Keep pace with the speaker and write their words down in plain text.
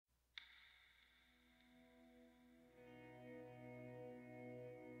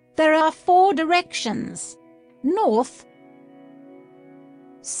There are 4 directions: north,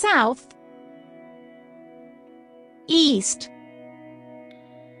 south, east,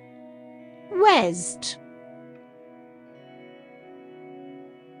 west.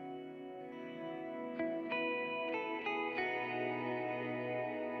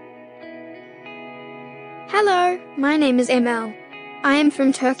 Hello, my name is Emel. I am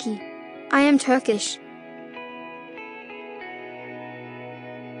from Turkey. I am Turkish.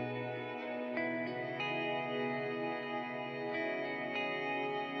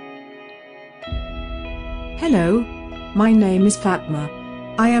 Hello, my name is Fatma.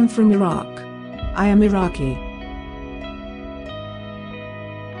 I am from Iraq. I am Iraqi.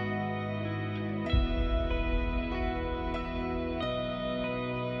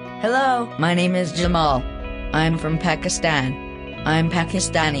 Hello, my name is Jamal. I'm from Pakistan. I'm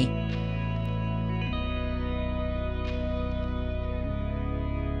Pakistani.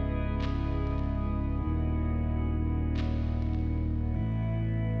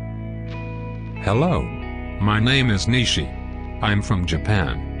 Hello, my name is Nishi. I'm from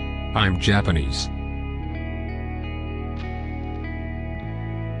Japan. I'm Japanese.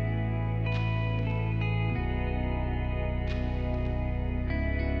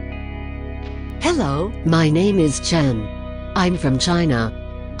 Hello, my name is Chen. I'm from China.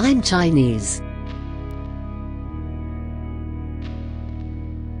 I'm Chinese.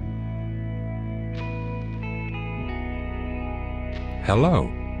 Hello,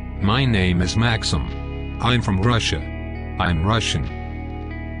 my name is Maxim. I'm from Russia. I'm Russian.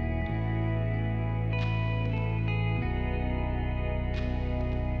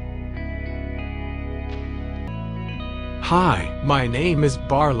 Hi, my name is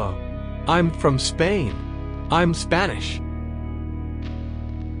Barlow. I'm from Spain. I'm Spanish.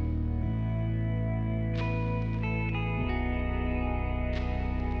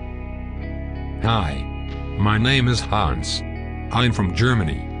 Hi, my name is Hans. I'm from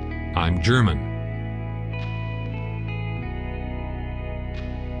Germany. I'm German.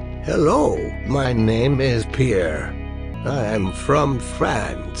 Hello, my name is Pierre. I am from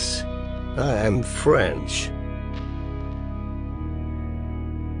France. I am French.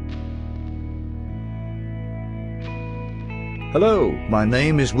 Hello, my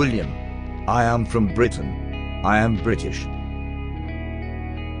name is William. I am from Britain. I am British.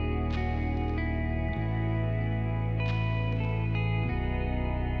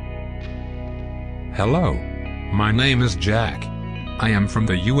 Hello, my name is Jack. I am from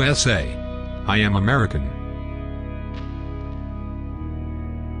the USA. I am American.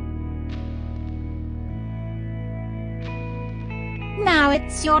 Now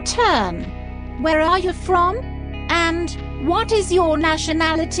it's your turn. Where are you from? And what is your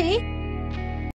nationality?